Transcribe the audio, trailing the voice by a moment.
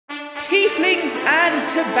tieflings and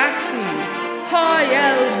tabaxi, high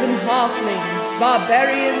elves and halflings,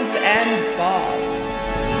 barbarians and bards.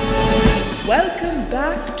 Welcome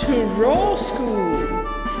back to Raw School.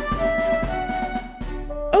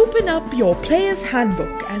 Open up your player's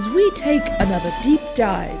handbook as we take another deep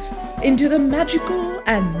dive into the magical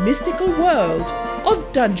and mystical world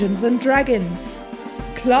of Dungeons and Dragons.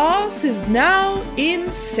 Class is now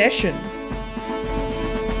in session.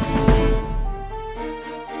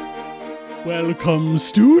 Welcome,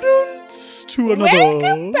 students, to another...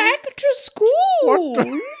 Welcome back to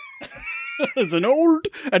school. There's an old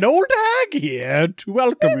hag here to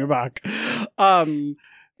welcome you back.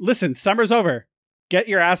 Listen, summer's over. Get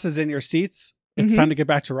your asses in your seats. It's time to get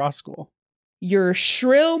back to Raw School. Your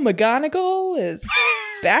shrill McGonagall is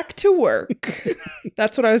back to work.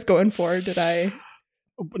 That's what I was going for. Did I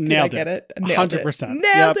get it? Nailed 100%.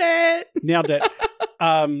 It. Nailed it.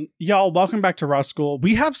 Y'all, welcome back to Raw School.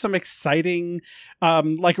 We have some exciting, we're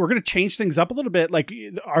going to change things up a little bit. Like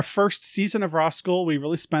our first season of Raw School, we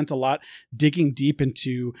really spent a lot digging deep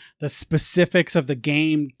into the specifics of the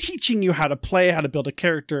game, teaching you how to play, how to build a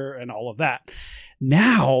character, and all of that.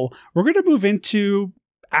 Now we're going to move into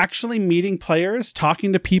actually meeting players,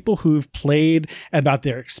 talking to people who've played about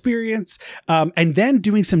their experience, and then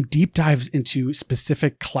doing some deep dives into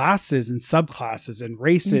specific classes and subclasses and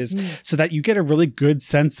races so that you get a really good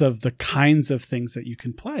sense of the kinds of things that you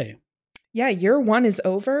can play. Yeah, year one is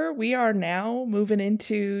over. We are now moving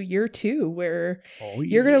into year two, where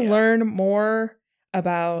you're going to learn more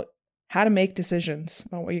about how to make decisions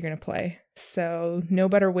about what you're going to play. So no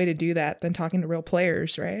better way to do that than talking to real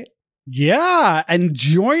players, right? Yeah, and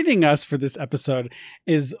joining us for this episode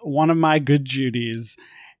is one of my good Judies,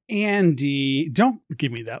 Andy. Don't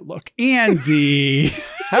give me that look. Andy.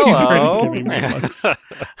 Hello. He's already giving me looks.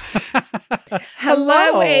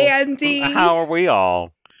 Hello, Andy. How are we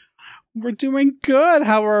all? We're doing good.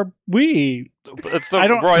 How are we? It's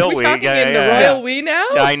the royal we. Talking in the royal we now?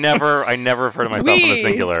 Yeah, I never refer to myself in the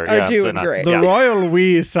singular. Are doing great. The royal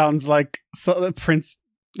we sounds like Prince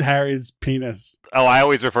Harry's penis. Oh, I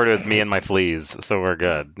always refer to it as me and my fleas, so we're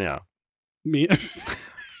good. Yeah. Me.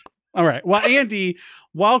 All right. Well, Andy,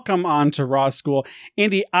 welcome on to Raw School.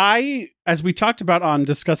 Andy, as we talked about on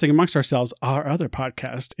Discussing Amongst Ourselves, our other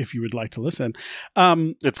podcast, if you would like to listen.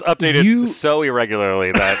 It's updated so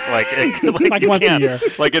irregularly that like once a year.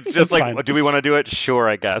 Like it's just fine. Do we want to do it? Sure,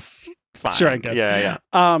 I guess. Fine. Sure, I guess.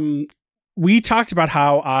 Yeah. We talked about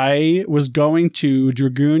how I was going to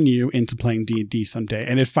dragoon you into playing D&D someday,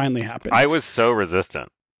 and it finally happened. I was so resistant.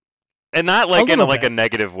 And not like in a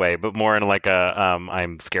negative way, but more in like a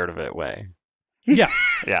I'm scared of it way. Yeah.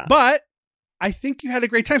 Yeah. But I think you had a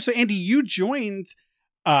great time. So Andy, you joined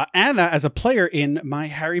Anna as a player in my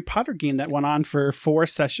Harry Potter game that went on for 4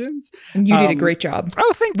 sessions. And you did a great job.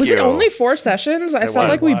 Oh, thank you. Was it only 4 sessions? I felt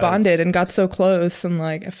like we was. bonded and got so close, and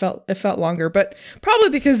like it felt longer, but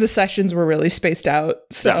probably because the sessions were really spaced out.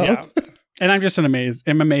 So yeah. And I'm just I'm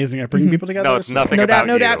amazing at bringing people together. No, it's nothing about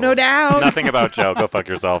no doubt. Nothing about Joe. Go fuck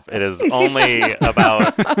yourself. It is only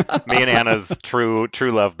about me and Anna's true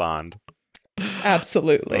love bond.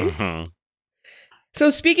 Absolutely. Mm-hmm.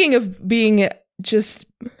 So speaking of being just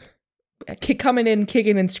coming in,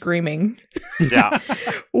 kicking and screaming. Yeah.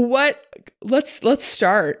 Let's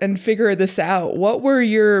start and figure this out. What were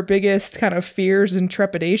your biggest kind of fears and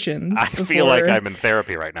trepidations? I feel like I'm in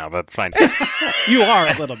therapy right now. That's fine. You are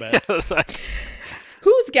a little bit.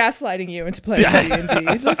 Who's gaslighting you into playing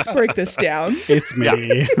D&D? Let's break this down. It's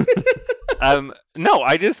me. No,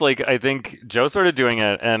 I just I think Joe started doing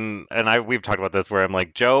it, and we've talked about this where I'm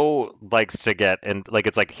like, Joe likes to get, and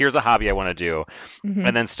it's like, here's a hobby I want to do,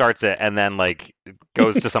 and then starts it, and then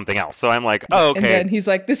goes to something else. So I'm like, oh, okay. And then he's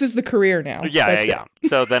like, this is the career now. Yeah.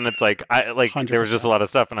 So then it's like, there was just a lot of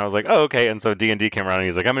stuff, and I was like, oh, okay. And so D&D came around, and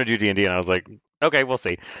he's like, I'm going to do D&D, and I was like, okay, we'll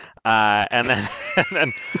see. And then,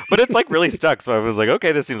 but it's really stuck. So I was like,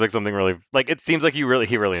 okay, this seems like something really, it seems like he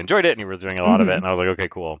really enjoyed it, and he was doing a lot of it, and I was like, okay,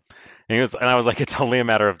 cool. And I was like, it's only a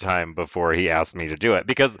matter of time before he asked me to do it,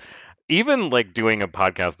 because even doing a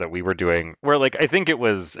podcast that we were doing where I think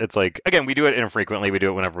it's again, we do it infrequently, we do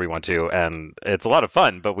it whenever we want to, and it's a lot of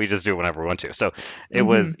fun, but we just do it whenever we want to. So it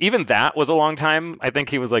was, even that was a long time. I think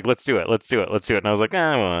he was like, let's do it. And I was like,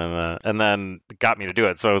 and then got me to do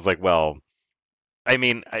it. So I was like, well, I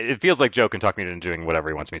mean, it feels like Joe can talk me into doing whatever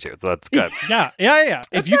he wants me to, so that's good. Yeah.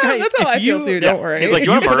 That's how I feel too. Don't worry. He's like, you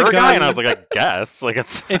want to murder a guy? And I was like, I guess.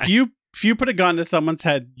 It's fine. If you put a gun to someone's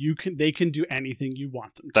head, they can do anything you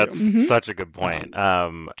want them to. That's such a good point.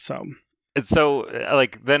 So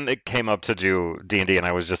then it came up to do D&D, and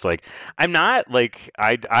I was just like, I'm not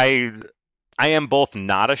I am both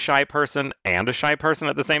not a shy person and a shy person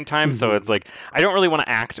at the same time. So it's like I don't really want to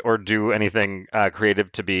act or do anything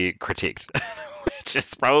creative to be critiqued, which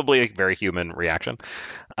is probably a very human reaction.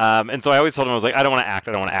 And so I always told him, I was like, I don't want to act.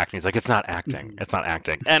 And he's like, it's not acting. It's not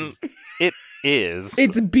acting. And it is.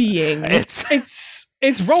 It's being.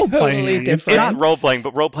 It's role playing. Totally different. It's role playing,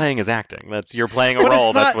 but role playing is acting. You're playing a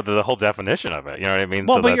role. That's what the whole definition of it. You know what I mean?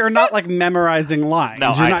 Well, but you're not like memorizing lines.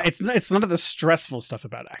 No, it's none of the stressful stuff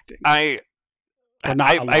about acting. I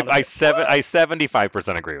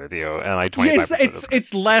 75% agree with you, and I 25%.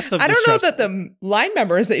 It's less of. I the don't know stressful. that the line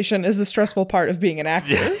memorization is the stressful part of being an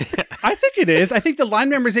actor. Yeah. I think it is. I think the line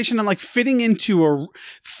memorization and like fitting into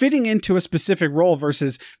a specific role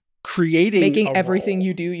versus making everything role.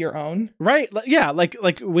 You do your own. Right? Yeah.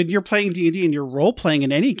 Like when you're playing D&D and you're role playing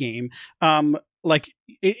in any game, like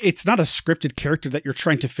it's not a scripted character that you're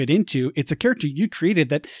trying to fit into. It's a character you created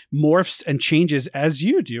that morphs and changes as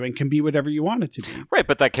you do and can be whatever you want it to be. Right,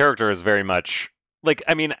 but that character is very much like,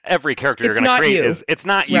 I mean, every character you're going to create it's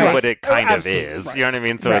not you, but it kind of is. Right. You know what I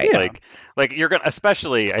mean? So it's like you're going to,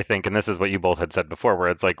 especially I think, and this is what you both had said before, where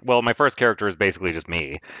it's like, well, my first character is basically just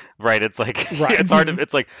me, right? It's like, it's hard to,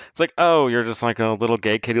 it's like, oh, you're just like a little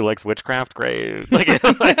gay kid who likes witchcraft. Great. Like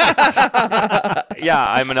yeah,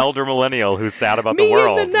 I'm an elder millennial who's sad about the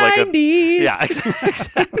world. In the 90s. Yeah,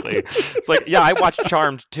 exactly. It's like, yeah, I watched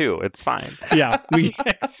Charmed too. It's fine. Yeah,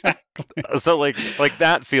 exactly. So like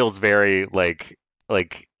that feels very like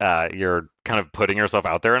you're kind of putting yourself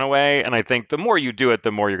out there in a way, and I think the more you do it,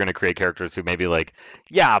 the more you're going to create characters who maybe like,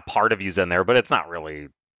 yeah, part of you's in there, but it's not really.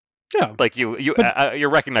 Yeah. Like you're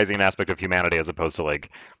recognizing an aspect of humanity as opposed to like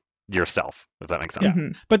yourself, if that makes sense.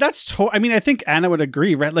 Yeah. But that's I mean, I think Anna would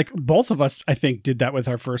agree, right? Like both of us, I think, did that with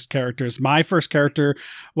our first characters. My first character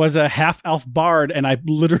was a half elf bard, and I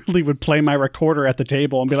literally would play my recorder at the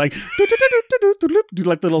table and be like, do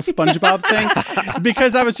like the little SpongeBob thing,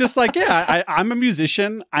 because I was just like, yeah, I'm a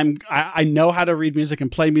musician. I know how to read music and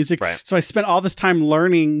play music. Right. So I spent all this time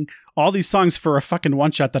learning all these songs for a fucking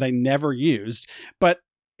one shot that I never used. But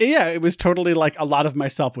yeah, it was totally like a lot of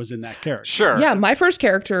myself was in that character. Sure. Yeah, my first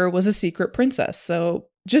character was a secret princess, so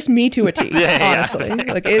just me to a T. Honestly,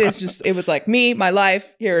 like it was like me, my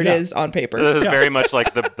life. Here it is on paper. This is very much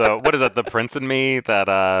like the what is it? The Prince and Me.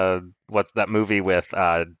 That what's that movie with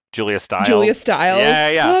Julia Stiles? Julia Stiles.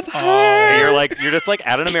 Yeah. Love her. You're just like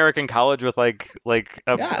at an American college with like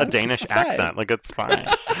a Danish accent. Fine. Like it's fine.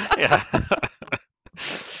 Yeah.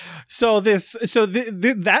 So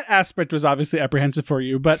that aspect was obviously apprehensive for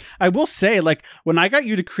you, but I will say, like, when I got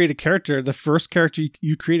you to create a character, the first character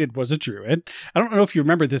you created was a druid. I don't know if you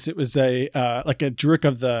remember this. It was a druid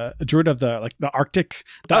of the like the Arctic.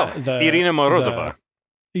 Irina Morozova.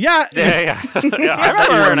 Yeah.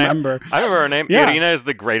 I remember her name. Yeah. Irina is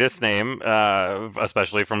the greatest name,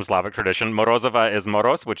 especially from Slavic tradition. Morozova is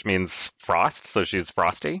Moros, which means frost, so she's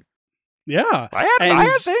frosty. Yeah, I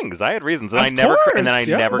had things. I had reasons, and I never created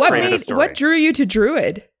a story. What drew you to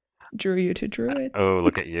druid? Oh,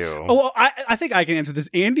 look at you. Oh, well, I think I can answer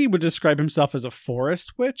this. Andy would describe himself as a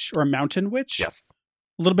forest witch or a mountain witch. Yes,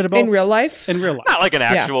 a little bit of both. In real life, not like an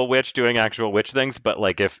actual witch doing actual witch things, but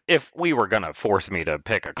like if we were gonna force me to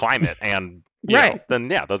pick a climate and you know,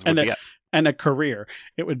 then yeah, those would be it. And a career,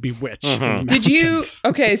 it would be witch. Mm-hmm. Did you?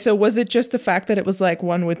 Okay, so was it just the fact that it was like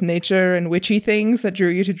one with nature and witchy things that drew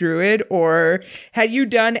you to druid, or had you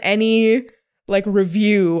done any like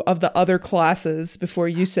review of the other classes before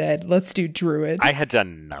you said let's do druid? I had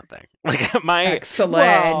done nothing. Like excellent.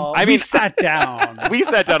 Well, we sat down. We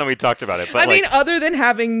sat down and we talked about it. But I mean, other than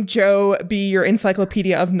having Joe be your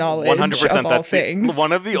encyclopedia of knowledge, 100%, of all things.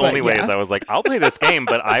 One of the only ways I was like, I'll play this game,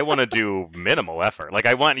 but I want to do minimal effort. Like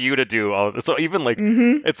I want you to do all of this. So even like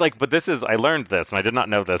it's like, but I learned this, and I did not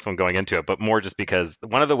know this when going into it, but more just because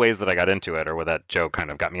one of the ways that I got into it, or that Joe kind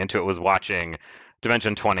of got me into it, was watching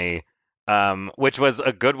Dimension 20. Which was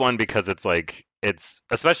a good one because it's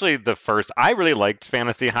especially the first. I really liked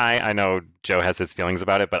Fantasy High. I know Joe has his feelings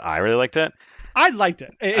about it, but I really liked it. I liked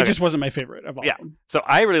it. It just wasn't my favorite of all. Yeah. So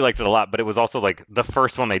I really liked it a lot, but it was also like the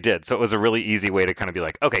first one they did. So it was a really easy way to kind of be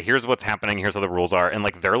like, okay, here's what's happening. Here's how the rules are. And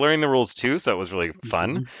like they're learning the rules too. So it was really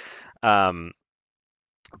fun.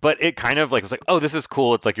 But it kind of like was like, oh, this is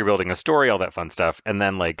cool. It's like you're building a story, all that fun stuff. And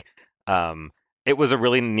then like it was a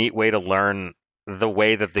really neat way to learn the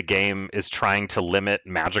way that the game is trying to limit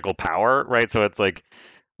magical power, right? So it's like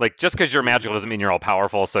like just because you're magical doesn't mean you're all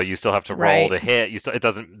powerful. So you still have to roll to hit. It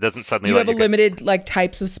doesn't suddenly. You have a limited like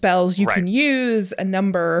types of spells you can use, a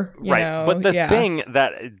number. You know, but the thing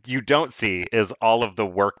that you don't see is all of the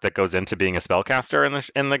work that goes into being a spellcaster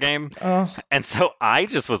in the game. Oh. And so I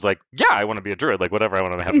just was like, yeah, I want to be a druid, like whatever, I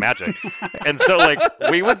want to have magic. And so like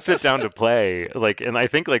we would sit down to play, like, and I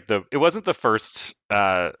think like it wasn't the first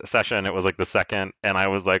session, it was like the second, and I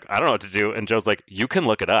was like, I don't know what to do, and Joe's like, you can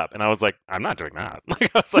look it up, and I was like, I'm not doing that. Like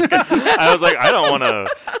I was like, I don't want to.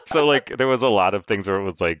 So like there was a lot of things where it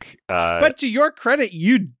was like but to your credit,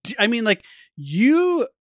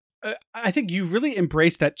 I think you really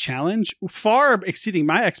embraced that challenge, far exceeding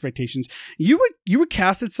my expectations. You would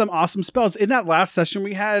casted some awesome spells. In that last session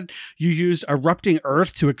we had, you used Erupting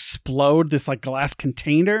Earth to explode this like glass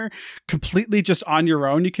container completely just on your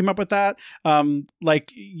own. You came up with that. I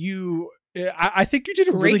think you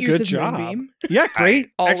did a really good job. Moonbeam. Yeah,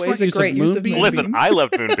 great. Always a great use of Moonbeam. Listen, I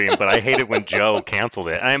loved Moonbeam, but I hated when Joe canceled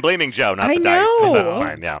it. And I'm blaming Joe, not the dice. But that's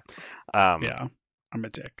fine. Yeah. Yeah, I'm a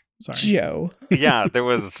dick. Sorry. Joe. Yeah, there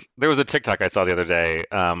was a TikTok I saw the other day,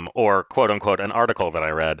 or quote unquote an article that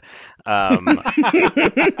I read,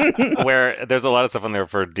 where there's a lot of stuff on there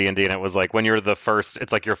for D&D, and it was like when you're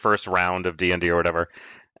it's like your first round of D&D or whatever,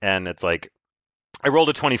 and it's like, I rolled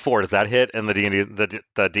a 24. Does that hit? And the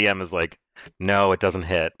DM is like, no, it doesn't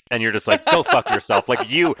hit. And you're just like, go fuck yourself. Like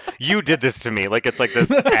you did this to me. Like it's like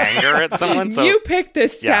this anger at someone. So you picked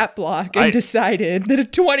this stat block and decided that a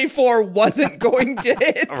 24 wasn't going to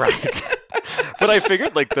hit. Right. But I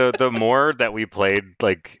figured like the more that we played,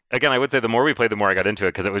 like again, I would say the more we played, the more I got into it,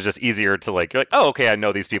 because it was just easier to like, you're like, oh, okay, I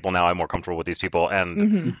know these people now. I'm more comfortable with these people,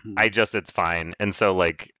 and it's fine. And so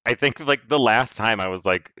like I think like the last time I was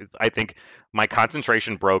like, I think my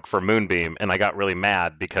concentration broke for Moonbeam, and I got really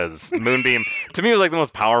mad because Moonbeam to me was like the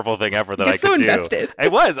most powerful thing ever that I could do. Invested. I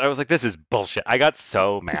was like, this is bullshit. I got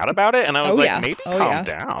so mad about it, and I was maybe calm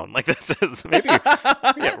down. Like this is maybe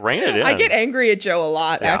rein it in. I get angry at Joe a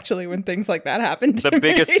lot actually when things like that happen to me. The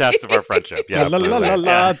biggest test of our friendship. Yeah,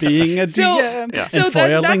 being a DM. So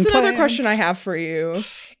that's another question I have for you,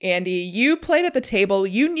 Andy. You played at the table.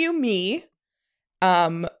 You knew me.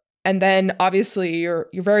 And then obviously you're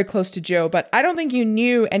very close to Joe, but I don't think you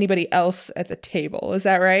knew anybody else at the table. Is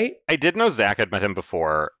that right? I did know Zach. I'd met him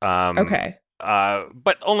before. Okay.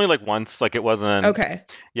 But only like once. Like it wasn't. Okay.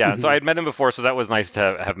 Yeah. So I'd met him before, so that was nice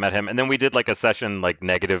to have met him. And then we did like a session like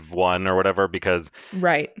 -1 or whatever, because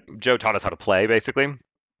Joe taught us how to play basically.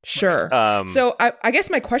 Sure. So I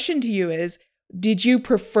guess my question to you is, did you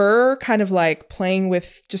prefer kind of like playing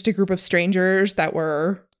with just a group of strangers that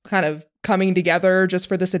were kind of coming together just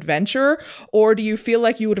for this adventure, or do you feel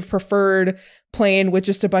like you would have preferred playing with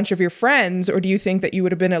just a bunch of your friends, or do you think that you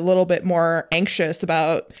would have been a little bit more anxious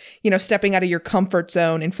about, stepping out of your comfort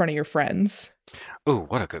zone in front of your friends? Oh,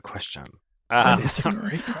 what a good question. That is a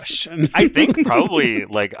great question. I think probably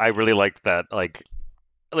like I really liked that, like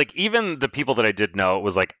even the people that I did know, it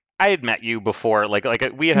was like I had met you before, like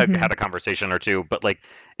we had had a conversation or two, but like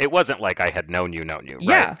it wasn't like I had known you, right?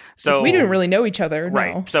 Yeah. So we didn't really know each other,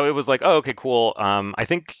 right? No. So it was like, oh, okay, cool. I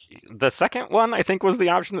think the second one, was the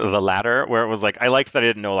option, the latter, where it was like I liked that I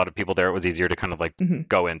didn't know a lot of people there. It was easier to kind of like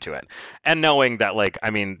go into it, and knowing that like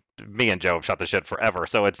me and Joe have shot the shit forever,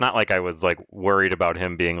 so it's not like I was like worried about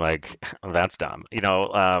him being like, oh, that's dumb,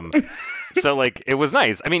 So like it was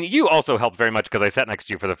nice. I mean, you also helped very much because I sat next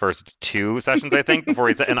to you for the first 2 sessions, I think, before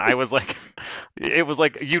he said, and I was like, it was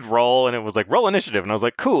like you'd roll, and it was like roll initiative, and I was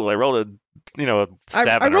like, cool. I rolled a 7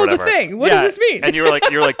 I or rolled whatever. The thing. What does this mean? And you were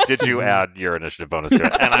like, did you add your initiative bonus to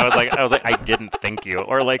it? And I was like, I didn't think you.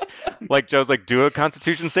 Or like Joe's like, do a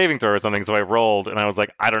Constitution saving throw or something. So I rolled, and I was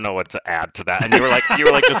like, I don't know what to add to that. And you were like,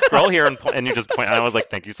 just scroll here and you just point. And I was like,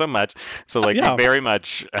 thank you so much. So like, you very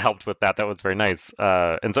much helped with that. That was very nice.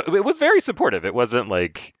 And so it was very supportive. It wasn't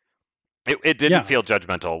like. It didn't feel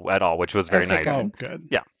judgmental at all, which was very nice. Oh, good.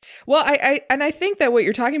 Yeah. Well, I think that what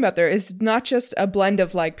you're talking about there is not just a blend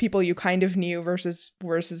of like people you kind of knew versus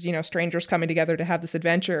strangers coming together to have this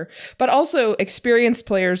adventure, but also experienced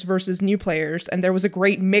players versus new players, and there was a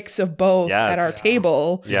great mix of both at our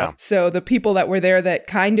table. Yeah. So the people that were there that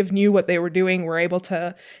kind of knew what they were doing were able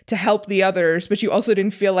to help the others, but you also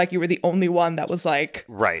didn't feel like you were the only one that was like,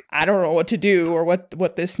 right, I don't know what to do or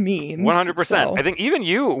what this means. 100%. So. I think even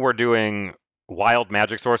you were doing Wild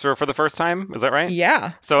Magic Sorcerer for the first time. Is that right?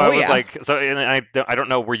 Yeah. So I was like, and I don't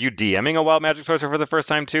know, were you DMing a Wild Magic Sorcerer for the first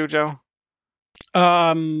time too, Joe?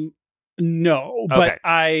 No, but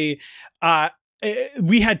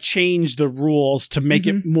we had changed the rules to make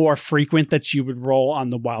it more frequent that you would roll on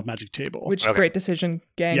the Wild Magic table. Which great decision,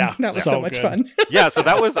 gang. Yeah, that was so much fun. Yeah, so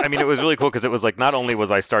that was, it was really cool because it was like, not only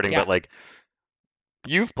was I starting, but like,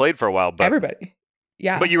 you've played for a while, but everybody.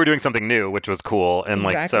 Yeah. But you were doing something new, which was cool. And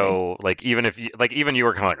Exactly. like, so like, even if you, like, even you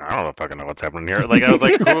were kind of like, I don't know fucking know what's happening here. Like, I was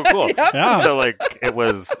like, cool. Yep. Yeah. So like, it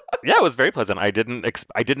was very pleasant. I did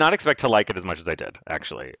not expect to like it as much as I did,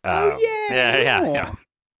 actually. Yeah.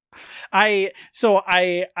 I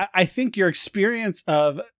think your experience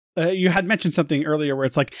of you had mentioned something earlier where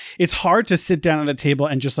it's like it's hard to sit down at a table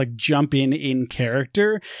and just like jump in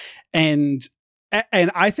character, and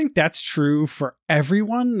I think that's true for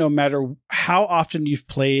everyone, no matter how often you've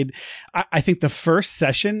played. I think the first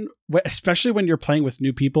session, especially when you're playing with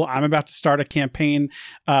new people, I'm about to start a campaign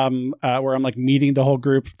where I'm like meeting the whole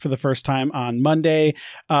group for the first time on Monday,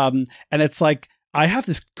 and it's like I have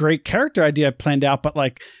this great character idea planned out, but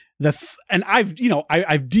like and I've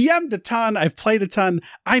DM'd a ton, I've played a ton.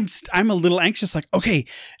 I'm a little anxious, like, okay,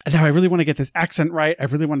 now I really want to get this accent right. I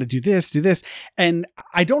really want to do this. And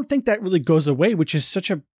I don't think that really goes away, which is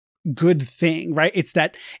such a good thing, right? It's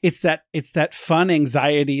that fun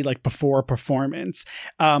anxiety like before a performance.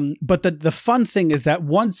 But the fun thing is that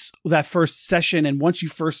once that first session and once you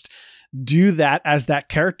first do that as that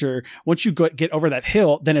character, once you get over that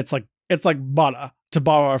hill, then it's like butter. To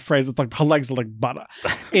borrow a phrase, it's like her legs are like butter.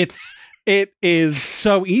 It is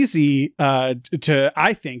so easy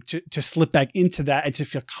to slip back into that and to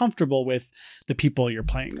feel comfortable with the people you're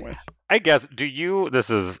playing with. I guess, this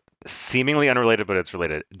is seemingly unrelated, but it's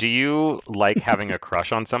related. Do you like having a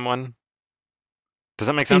crush on someone? Does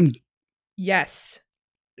that make sense? Yes.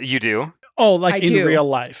 You do? Oh, like in real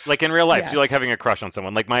life. Like in real life, Yes. do you like having a crush on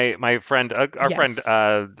someone? Like my friend, our friend,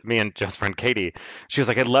 me and Jeff's friend Katie, she was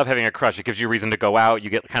like, I love having a crush. It gives you a reason to go out. You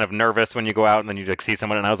get kind of nervous when you go out and then you like see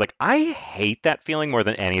someone. And I was like, I hate that feeling more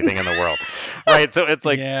than anything in the world. Right? So it's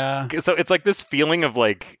like, so it's like this feeling of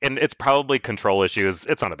like, and it's probably control issues.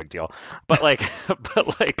 It's not a big deal, but like,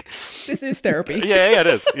 this is therapy. Yeah, it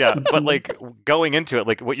is. Yeah. But like going into it,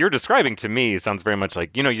 like what you're describing to me sounds very much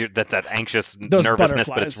like, you're that anxious nervousness,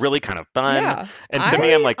 but it's really kind of fun. Yeah. And to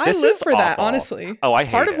me, I'm like, this I live is for awful. that, honestly. Oh, I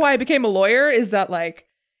hate Part of it. why I became a lawyer is that like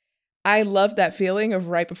I love that feeling of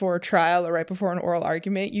right before a trial or right before an oral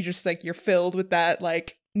argument. You just like you're filled with that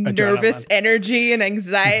like nervous energy and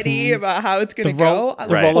anxiety about how it's going to go.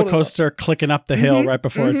 The roller coaster clicking up the hill right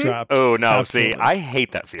before it drops. Oh no! Absolutely. See, I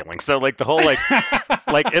hate that feeling. So like the whole like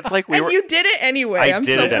it's like and you did it anyway. I'm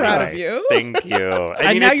so proud of you. Thank you.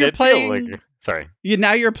 And now you're playing. Sorry.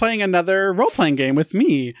 Now you're playing another role-playing game with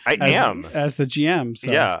me. I am as the GM.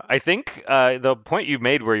 So. Yeah, I think the point you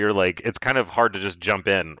made where you're like, it's kind of hard to just jump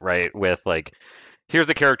in, right? With like, here's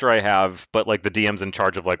the character I have, but like the DM's in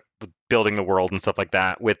charge of like building the world and stuff like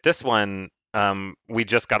that. With this one, we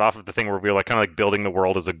just got off of the thing where we were like kind of like building the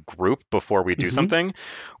world as a group before we do something,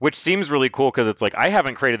 which seems really cool because it's like I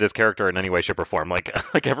haven't created this character in any way, shape, or form.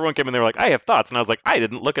 Like everyone came in, they were like, I have thoughts, and I was like, I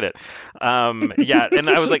didn't look at it. Yeah, and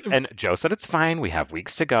I was like, and Joe said it's fine. We have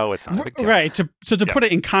weeks to go. It's not a big deal. Right. To put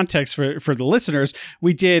it in context for the listeners,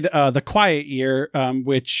 we did The Quiet Year,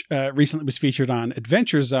 which recently was featured on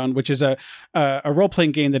Adventure Zone, which is a role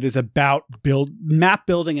playing game that is about map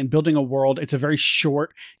building and building a world. It's a very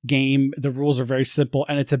short game. The rules are very simple,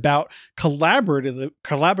 and it's about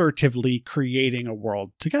collaboratively creating a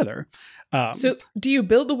world together. So do you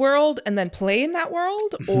build the world and then play in that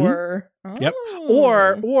world, or Yep,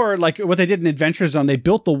 or like what they did in Adventure Zone, they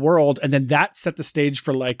built the world and then that set the stage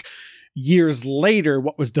for like years later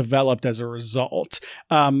what was developed as a result.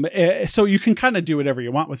 So you can kind of do whatever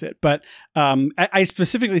you want with it. But I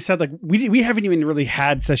specifically said like we haven't even really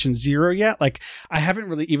had session 0 yet. Like I haven't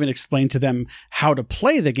really even explained to them how to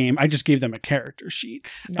play the game. I just gave them a character sheet.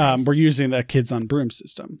 Nice. We're using the Kids on Broom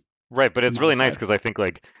system. Right, but it's really nice because I think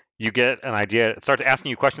like you get an idea, it starts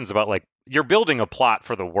asking you questions about like you're building a plot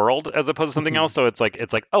for the world as opposed to something else. So it's like,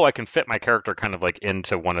 oh, I can fit my character kind of like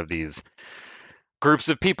into one of these groups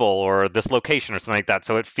of people or this location or something like that.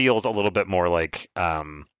 So it feels a little bit more like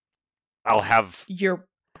I'll have you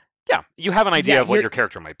have an idea of what your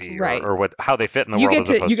character might be, right, or how they fit in the world.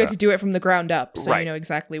 You get to do it from the ground up, so you know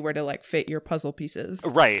exactly where to like fit your puzzle pieces.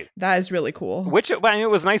 Right. That is really cool. Which it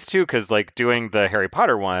was nice too, because like doing the Harry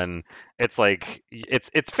Potter one, it's like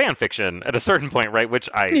it's fan fiction at a certain point, right? Which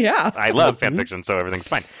I love fan fiction, so everything's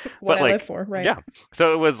fine. What but I live for, right? Yeah.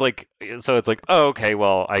 So it was like, so it's like, oh, okay,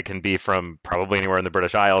 well, I can be from probably anywhere in the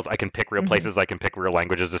British Isles. I can pick real places. I can pick real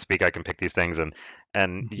languages to speak. I can pick these things,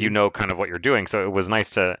 and you know kind of what you're doing. So it was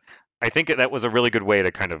nice to. I think that was a really good way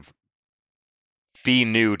to kind of be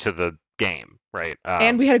new to the game, right?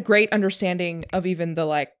 And we had a great understanding of even the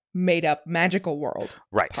like made up magical world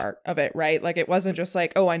part of it, right? Like it wasn't just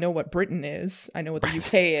like, oh, I know what Britain is, I know what the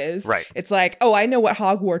UK is. Right. It's like, oh, I know what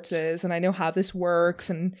Hogwarts is, and I know how this works,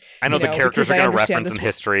 and I know the characters are going to reference in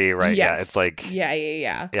history, right? Yes. Yeah, it's like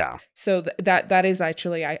yeah. So that is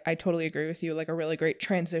actually, I totally agree with you, like a really great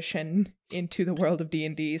transition into the world of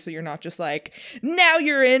D&D. So you're not just like, now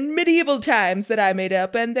you're in medieval times that I made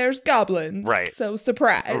up, and there's goblins. Right. So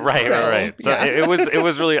surprise. Right. So it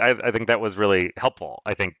was really, I think that was really helpful,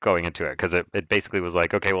 I think, going into it, because it basically was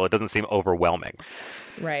like, okay, well, it doesn't seem overwhelming.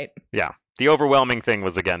 Right. Yeah. The overwhelming thing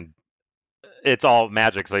was, again, it's all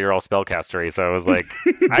magic, so you're all spellcastery. So I was like,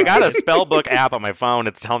 I got a spellbook app on my phone.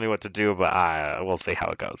 It's telling me what to do, but we'll see how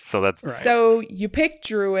it goes. So that's right. So you picked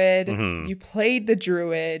Druid. Mm-hmm. You played the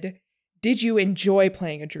Druid. Did you enjoy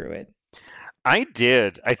playing a Druid? I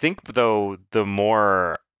did. I think, though, the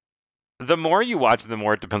more you watch, the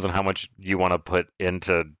more it depends on how much you want to put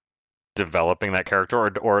into developing that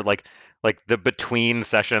character, or like the between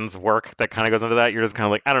sessions work that kind of goes into that. You're just kind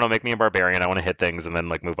of like, I don't know, make me a barbarian. I want to hit things and then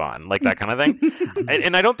like move on, like that kind of thing.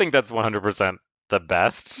 and I don't think that's 100% the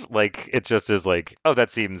best. Like it just is like, oh,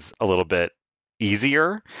 that seems a little bit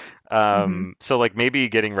easier. So like maybe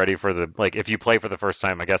getting ready for the, like if you play for the first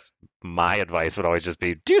time, I guess my advice would always just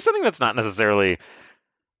be do something that's not necessarily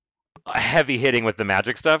heavy hitting with the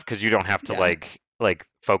magic stuff, because you don't have to like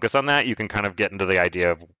focus on that. You can kind of get into the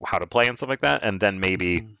idea of how to play and stuff like that, and then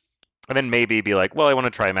maybe be like, well, I want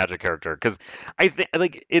to try a magic character, because I think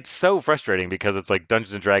like it's so frustrating, because it's like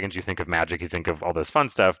Dungeons and Dragons, you think of magic, you think of all this fun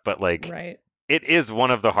stuff, but like it is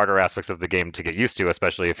one of the harder aspects of the game to get used to,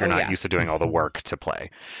 especially if you're not used to doing all the work to play.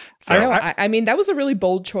 So, I mean, that was a really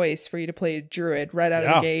bold choice for you to play Druid right out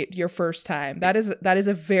of the gate your first time. That is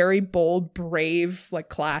a very bold, brave like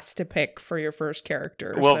class to pick for your first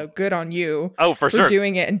character. Well, so good on you. Oh, for sure.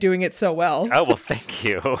 Doing it and doing it so well. Oh, well, thank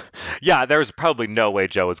you. Yeah, there's probably no way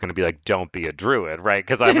Joe was going to be like, don't be a Druid, right?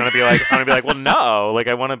 Because I'm going to be like, well, no, like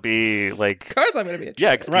I want to be like. Of course I'm going to be a Druid.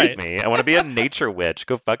 Yeah, excuse me. I want to be a nature witch.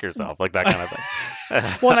 Go fuck yourself, like that kind of thing.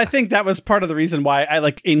 Well, and I think that was part of the reason why I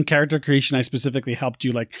like in character creation, I specifically helped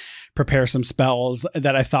you like prepare some spells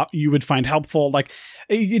that I thought you would find helpful. Like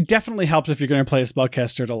it definitely helps if you're going to play a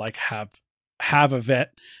spellcaster to like have a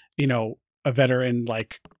veteran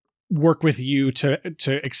like work with you to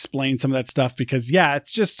explain some of that stuff, because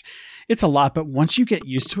it's a lot, but once you get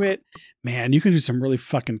used to it, man, you can do some really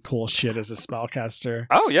fucking cool shit as a spellcaster.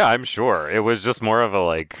 Oh yeah, I'm sure. It was just more of a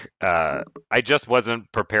like I just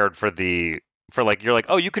wasn't prepared for you're like,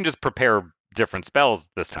 oh, you can just prepare different spells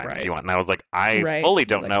this time if you want. And I was like, I fully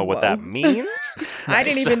don't know what that means. I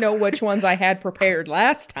didn't even know which ones I had prepared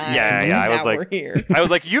last time. Yeah. I was like, we're here. I was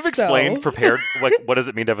like, you've explained prepared. Like, what does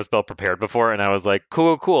it mean to have a spell prepared before? And I was like,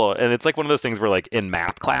 cool. And it's like one of those things where like in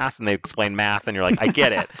math class and they explain math and you're like, I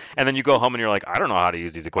get it. And then you go home and you're like, I don't know how to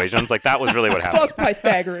use these equations. Like that was really what happened. Fuck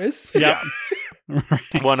Pythagoras. Yeah.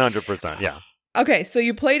 100%. Yeah. Okay, so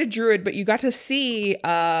you played a Druid, but you got to see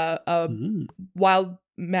a wild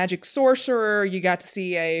magic sorcerer, you got to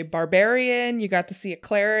see a barbarian, you got to see a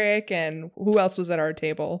cleric, and who else was at our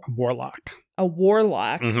table? A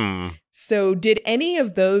warlock. Mm-hmm. So did any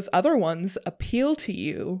of those other ones appeal to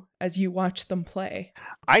you as you watched them play?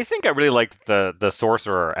 I think I really liked the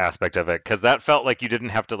sorcerer aspect of it, because that felt like you didn't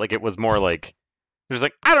have to, like, it was more like, there's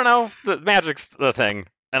like, I don't know, the magic's the thing,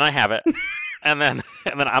 and I have it. And then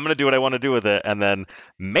I'm going to do what I want to do with it. And then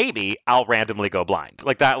maybe I'll randomly go blind.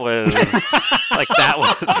 Like that was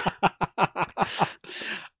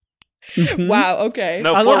Wow. Okay.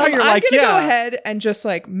 No, I love how you're like, I'm going to go ahead and just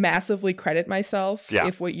like massively credit myself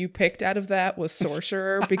if what you picked out of that was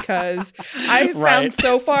sorcerer, because I found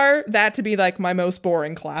so far that to be like my most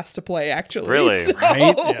boring class to play, actually. Really? So,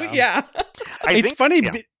 right? Yeah. It's funny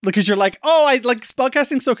because you're like, oh, I like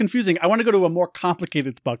spellcasting so confusing. I want to go to a more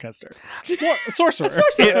complicated spellcaster. Sorcerer.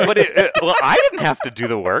 Well, I didn't have to do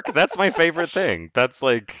the work. That's my favorite thing. That's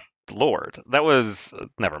like, Lord, that was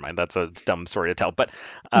never mind. That's a dumb story to tell, but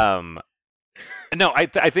no, I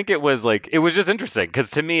think it was just interesting,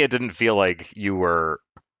 because to me it didn't feel like you were.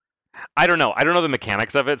 I don't know the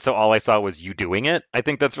mechanics of it, so all I saw was you doing it. I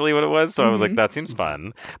think that's really what it was. So I was like, that seems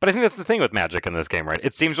fun. But I think that's the thing with magic in this game, right?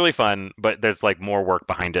 It seems really fun, but there's like more work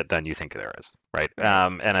behind it than you think there is, right?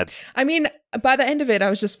 And it's. I mean, by the end of it, I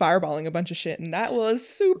was just fireballing a bunch of shit, and that was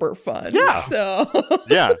super fun. Yeah. So.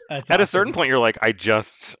 Yeah. At a certain point, you're like,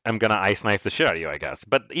 I'm gonna ice knife the shit out of you, I guess.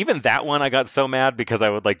 But even that one, I got so mad because I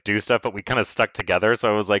would like do stuff, but we kind of stuck together. So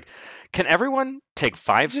I was like, can everyone take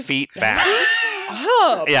 5 feet back?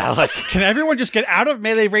 up. Yeah, like can everyone just get out of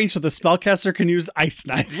melee range so the spellcaster can use Ice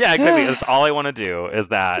Knife? Yeah, exactly. That's all I want to do is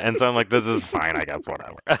that. And so I'm like, this is fine, I guess,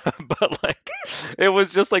 whatever. But like, it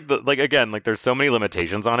was just like again, like there's so many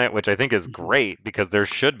limitations on it, which I think is great because there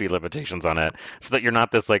should be limitations on it so that you're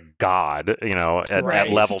not this like god, at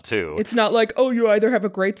level 2. It's not like, oh, you either have a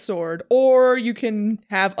great sword or you can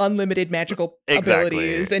have unlimited magical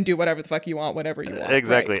abilities and do whatever the fuck you want whenever you want.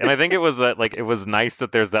 Exactly. Right. And I think it was that like it was nice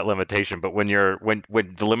that there's that limitation, but when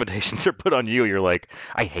the limitations are put on you, you're like,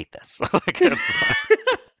 I hate this. Like, it's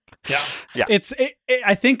fine.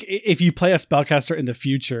 I think if you play a spellcaster in the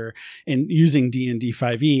future in using D&D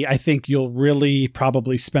 5e, I think you'll really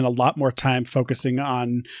probably spend a lot more time focusing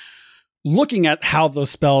on looking at how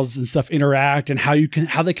those spells and stuff interact and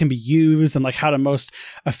how they can be used and like how to most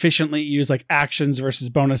efficiently use like actions versus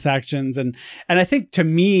bonus actions. And I think to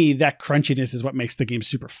me, that crunchiness is what makes the game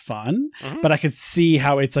super fun, but I could see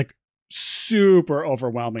how it's like super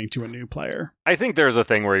overwhelming to a new player. I think there's a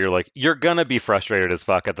thing where you're gonna be frustrated as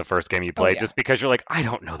fuck at the first game you play just because you're like, I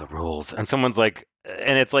don't know the rules, and someone's like,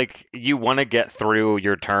 and it's like you want to get through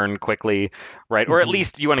your turn quickly, right? Or at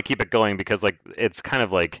least you want to keep it going because like it's kind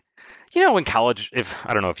of like, in college,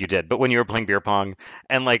 I don't know if you did, but when you were playing beer pong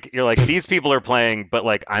and like, you're like, these people are playing, but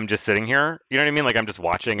like, I'm just sitting here, you know what I mean? Like I'm just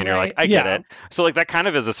watching and you're like, I get it. So like that kind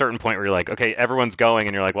of is a certain point where you're like, okay, everyone's going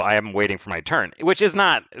and you're like, well, I am waiting for my turn, which it's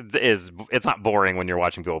not boring when you're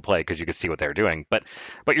watching people play because you can see what they're doing. But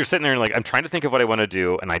you're sitting there and like, I'm trying to think of what I want to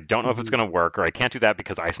do and I don't know if it's going to work, or I can't do that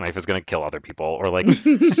because Ice Knife is going to kill other people, or like,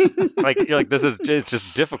 like you're like, it's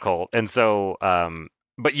just difficult. And so,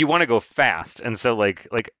 but you want to go fast, and so like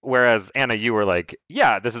whereas Anna, you were like,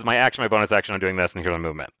 yeah, this is my action, my bonus action, I'm doing this, and here's my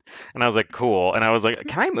movement, and I was like, cool, and I was like,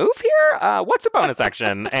 can I move here? What's a bonus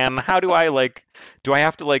action, and how do I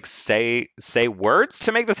have to like say words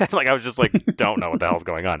to make this happen? Like I was just like, don't know what the hell's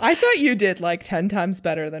going on. I thought you did like 10 times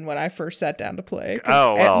better than when I first sat down to play.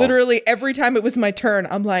 Oh, well. Literally every time it was my turn,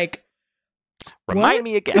 I'm like, remind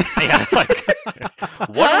me again. Yeah, like,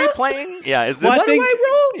 what are we playing? Yeah, is this what do I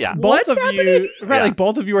roll? Yeah, both of you, right? Like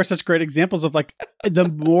both of you are such great examples of like the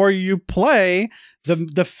more you play,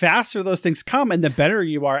 the faster those things come, and the better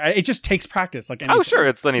you are. It just takes practice. Like anything. Oh, sure,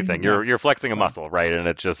 it's anything. You're flexing a muscle, right? And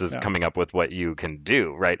it just is coming up with what you can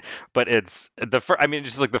do, right? But it's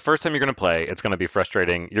just like the first time you're going to play, it's going to be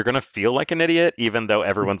frustrating. You're going to feel like an idiot, even though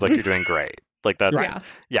everyone's like, you're doing great. Like that's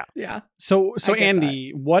yeah. So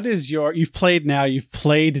Andy, what is you've played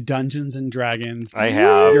Dungeons and Dragons. I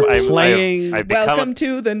have. You're playing. Welcome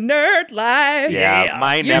to the nerd life. Yeah,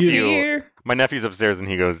 my nephew's upstairs and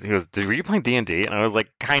he goes, were you playing D&D? And I was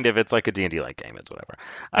like, kind of. It's like a D&D like game. It's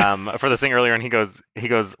whatever. For this thing earlier, and he goes,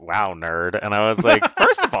 wow, nerd. And I was like,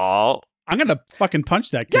 first of all, I'm gonna fucking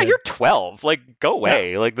punch that kid. Yeah, you're 12. Like, go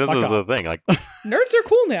away. Like, this is a thing. Like, nerds are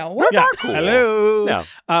cool now. Nerds are cool. Hello.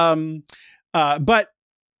 No. But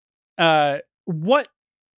what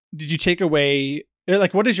did you take away?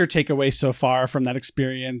 Like, what is your takeaway so far from that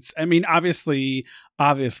experience? I mean, obviously,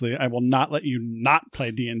 I will not let you not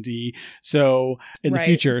play D&D. So in the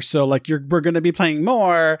future, so like we're going to be playing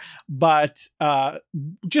more. But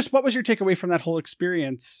just what was your takeaway from that whole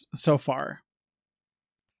experience so far?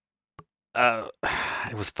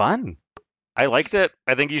 It was fun. I liked it.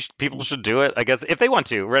 I think people should do it, I guess, if they want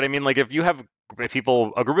to, right? I mean, like if you have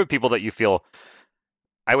a group of people that you feel,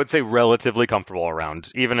 I would say, relatively comfortable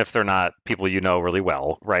around, even if they're not people you know really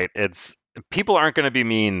well, right? People aren't going to be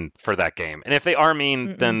mean for that game, and if they are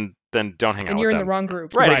mean, then don't hang out. And you're with in them. The wrong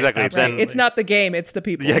group, right? Exactly. Then it's not the game; it's the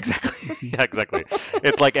people. Yeah, exactly. Yeah, exactly.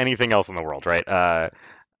 It's like anything else in the world, right?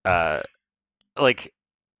 Like,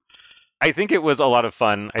 I think it was a lot of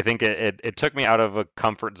fun. I think it took me out of a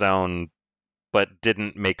comfort zone, but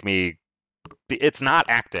didn't make me. It's not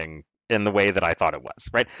acting in the way that I thought it was,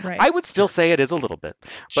 right? I would still say it is a little bit,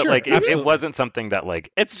 but sure, like it wasn't something that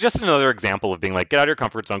like, it's just another example of being like, get out of your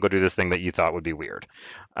comfort zone, go do this thing that you thought would be weird.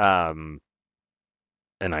 And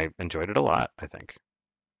I enjoyed it a lot, I think.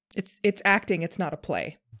 It's acting, it's not a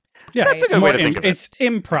play. Yeah, that's a good way to think of it. It's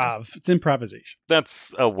improv. It's improvisation.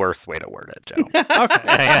 That's a worse way to word it, Joe.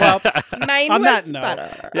 Okay. Well, mine on was that note,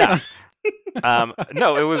 better. Yeah.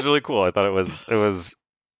 No, it was really cool. I thought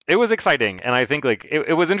it was exciting, and I think like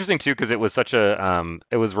it was interesting too because it was such a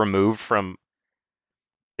it was removed from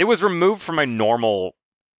my normal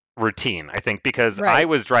routine, I think, because I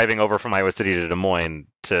was driving over from Iowa City to Des Moines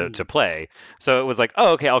to play, so it was like,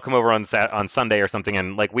 oh, okay, I'll come over on Sunday or something,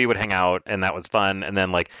 and like we would hang out, and that was fun, and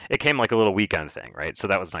then like it came like a little weekend thing, right? So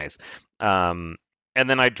that was nice. And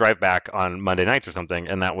then I'd drive back on Monday nights or something,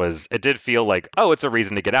 and it did feel like, oh, it's a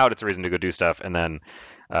reason to get out, it's a reason to go do stuff, and then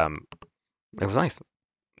it was nice.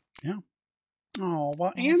 Yeah. Oh,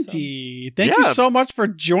 well, Awesome. Andy, thank you so much for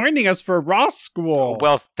joining us for Ross School.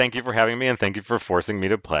 Well, thank you for having me, and thank you for forcing me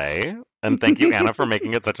to play. And thank you, Anna, for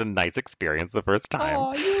making it such a nice experience the first time.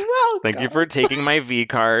 Oh, you're welcome. Thank you for taking my V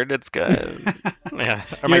card. It's good. Yeah,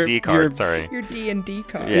 or my D card, sorry. Your D&D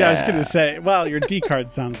card. Yeah, I was going to say, well, your D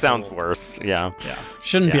card sounds cool. Worse, yeah.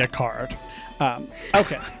 Shouldn't be a card.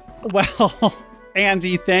 Okay. Well,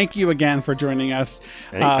 Andy, thank you again for joining us.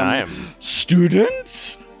 Anytime.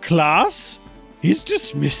 Students, class is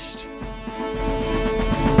dismissed.